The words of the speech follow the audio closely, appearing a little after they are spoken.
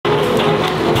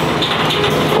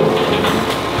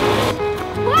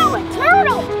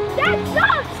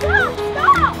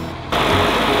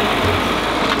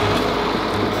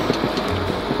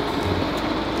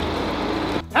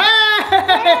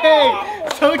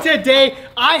today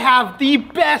I have the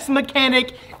best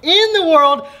mechanic in the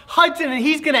world, Hudson, and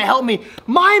he's gonna help me.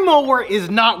 My mower is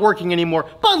not working anymore,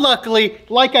 but luckily,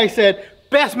 like I said,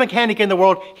 best mechanic in the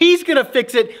world, he's gonna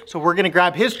fix it. So we're gonna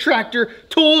grab his tractor,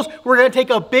 tools, we're gonna take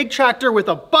a big tractor with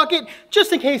a bucket,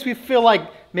 just in case we feel like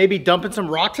maybe dumping some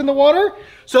rocks in the water,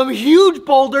 some huge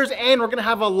boulders, and we're gonna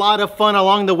have a lot of fun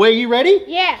along the way. You ready?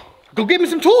 Yeah. Go get me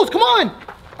some tools, come on! Come on,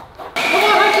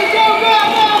 Hudson, go!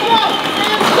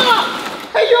 And stop!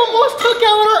 Hey, you almost took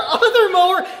out our other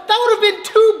mower. That would have been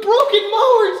 2 broken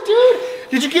mowers, dude.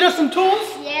 Did you get us some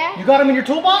tools? Yeah. You got them in your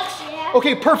toolbox? Yeah.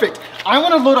 Okay, perfect. I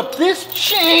want to load up this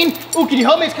chain. Oh, can you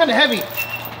help me? It's kind of heavy.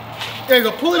 There you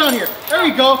go, pull it on here. There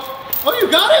you go. Oh, you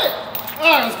got it?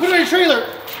 All right, let's put it on your trailer.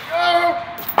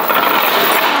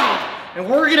 And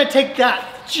we're gonna take that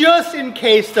just in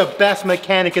case the best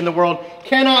mechanic in the world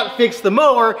cannot fix the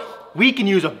mower. We can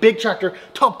use a big tractor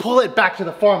to pull it back to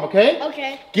the farm, okay?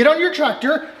 Okay. Get on your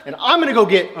tractor, and I'm gonna go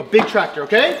get a big tractor,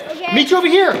 okay? Okay. Meet you over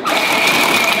here.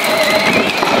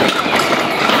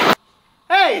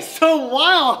 Hey, so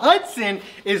while Hudson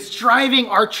is driving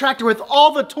our tractor with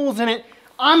all the tools in it,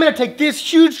 I'm gonna take this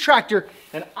huge tractor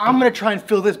and I'm gonna try and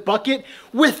fill this bucket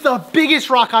with the biggest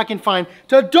rock I can find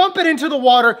to dump it into the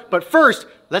water. But first,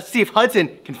 let's see if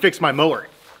Hudson can fix my mower.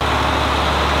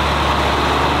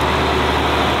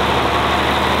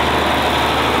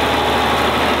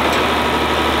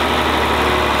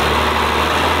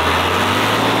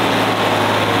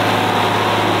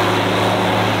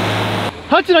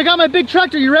 Hudson, I got my big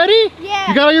tractor. You ready? Yeah.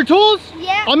 You got all your tools?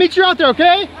 Yeah. I'll meet you out there,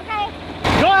 okay? Okay.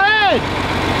 Go ahead.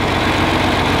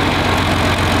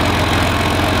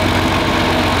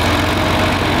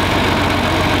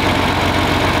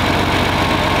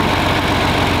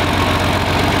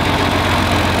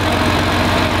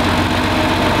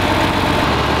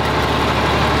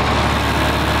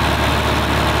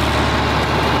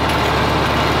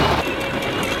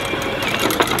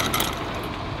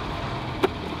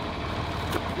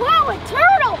 Whoa, a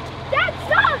turtle! Dad,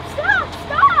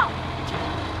 stop!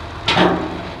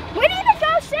 We need to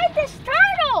go save this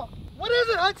turtle! What is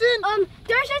it, Hudson?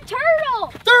 There's a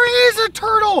turtle! There is a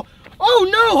turtle! Oh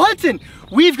no, Hudson!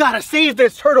 We've got to save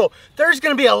this turtle. There's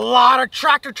gonna be a lot of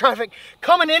tractor traffic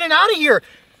coming in and out of here.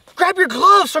 Grab your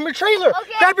gloves from your trailer.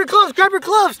 Okay. Grab your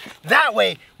gloves. That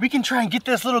way, we can try and get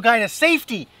this little guy to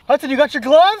safety. Hudson, you got your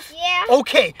gloves? Yeah.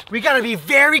 Okay, we gotta be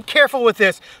very careful with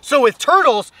this. So with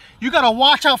turtles, you gotta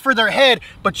watch out for their head,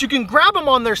 but you can grab them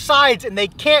on their sides and they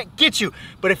can't get you.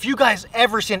 But if you guys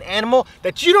ever see an animal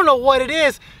that you don't know what it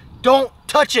is, don't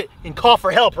touch it and call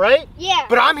for help, right? Yeah.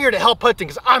 But I'm here to help Hudson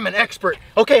because I'm an expert.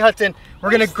 Okay, Hudson,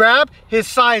 we're gonna grab his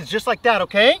sides just like that,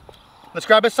 okay? Let's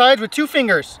grab his sides with 2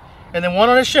 fingers and then one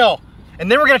on his shell. And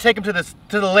then we're gonna take him to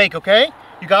the lake, okay?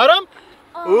 You got him?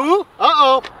 Ooh,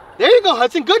 uh-oh. There you go,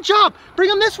 Hudson, good job. Bring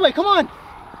him this way, come on.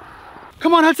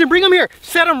 Come on, Hudson, bring him here.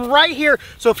 Set him right here.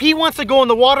 So if he wants to go in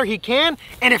the water, he can.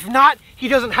 And if not, he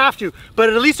doesn't have to. But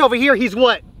at least over here, he's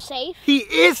what? Safe. He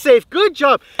is safe, good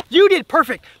job. You did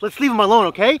perfect. Let's leave him alone,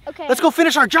 okay? Okay. Let's go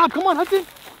finish our job. Come on, Hudson.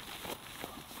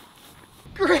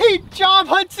 Great job,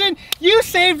 Hudson. You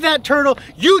saved that turtle.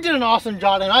 You did an awesome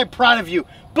job, and I'm proud of you.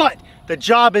 But the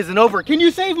job isn't over. Can you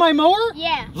save my mower?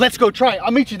 Yeah. Let's go try it.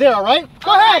 I'll meet you there, all right?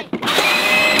 Go ahead.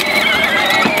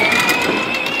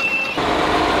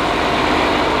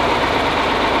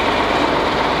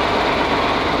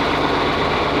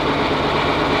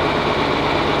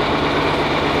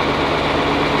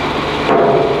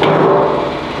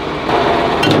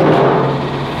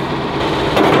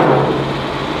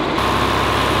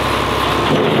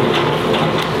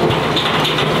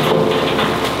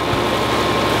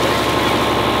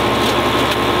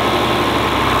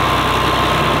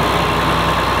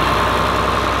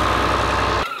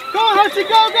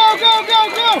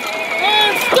 Go!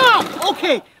 And stop!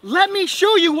 Okay, let me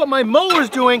show you what my mower's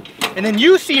doing, and then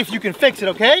you see if you can fix it,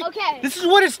 okay? Okay. This is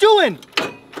what it's doing.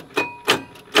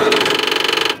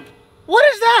 What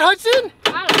is that, Hudson?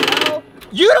 I don't know.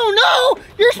 You don't know?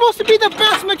 You're supposed to be the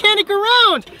best mechanic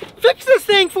around. Fix this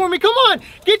thing for me, come on.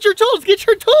 Get your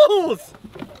tools.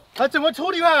 Hudson, what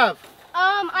tool do you have?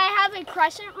 I have a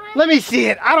crescent wrench. Let me see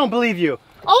it, I don't believe you.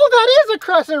 Oh, that is a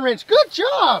crescent wrench, good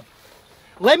job.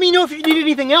 Let me know if you need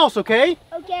anything else, okay?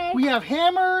 Okay. We have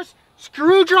hammers,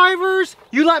 screwdrivers.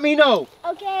 You let me know.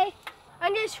 Okay. I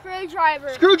need a screwdriver.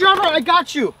 Screwdriver, I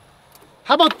got you.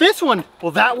 How about this one? Will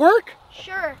that work?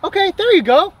 Sure. Okay, there you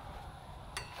go.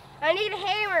 I need a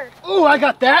hammer. Oh, I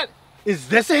got that. Is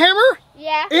this a hammer?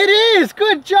 Yeah. It is,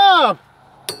 good job.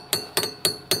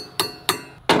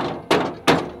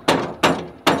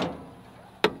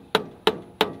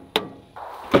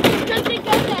 Does it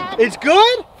go, Dad? It's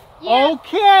good? Yeah.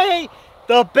 Okay,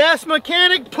 the best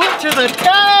mechanic put to the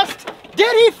test.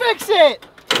 Did he fix it?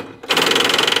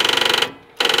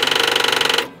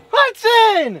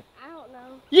 Hudson! I don't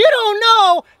know. You don't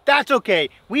know? That's okay.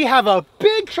 We have a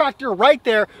big tractor right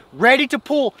there ready to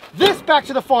pull this back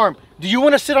to the farm. Do you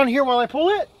want to sit on here while I pull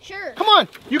it? Sure. Come on,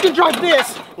 you can drive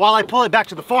this while I pull it back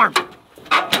to the farm.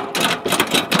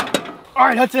 All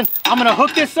right, Hudson, I'm gonna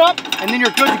hook this up and then you're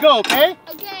good to go, okay?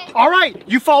 Okay. All right,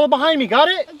 you follow behind me, got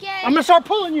it? Okay. I'm gonna start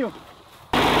pulling you.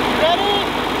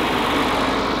 Ready?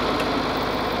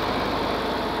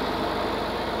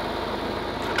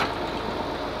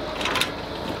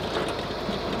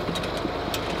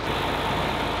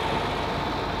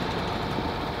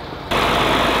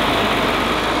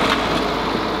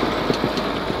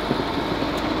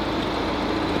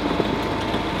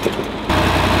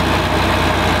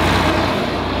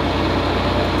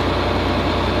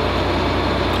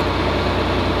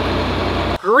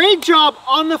 Great job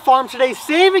on the farm today,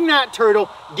 saving that turtle,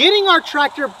 getting our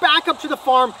tractor back up to the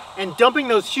farm, and dumping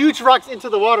those huge rocks into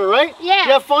the water, right? Yeah.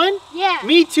 You have fun? Yeah.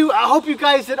 Me too. I hope you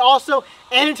guys did also.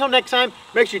 And until next time,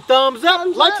 make sure you thumbs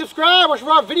up, like, subscribe, watch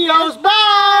more videos.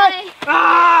 Bye! Bye.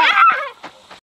 Ah!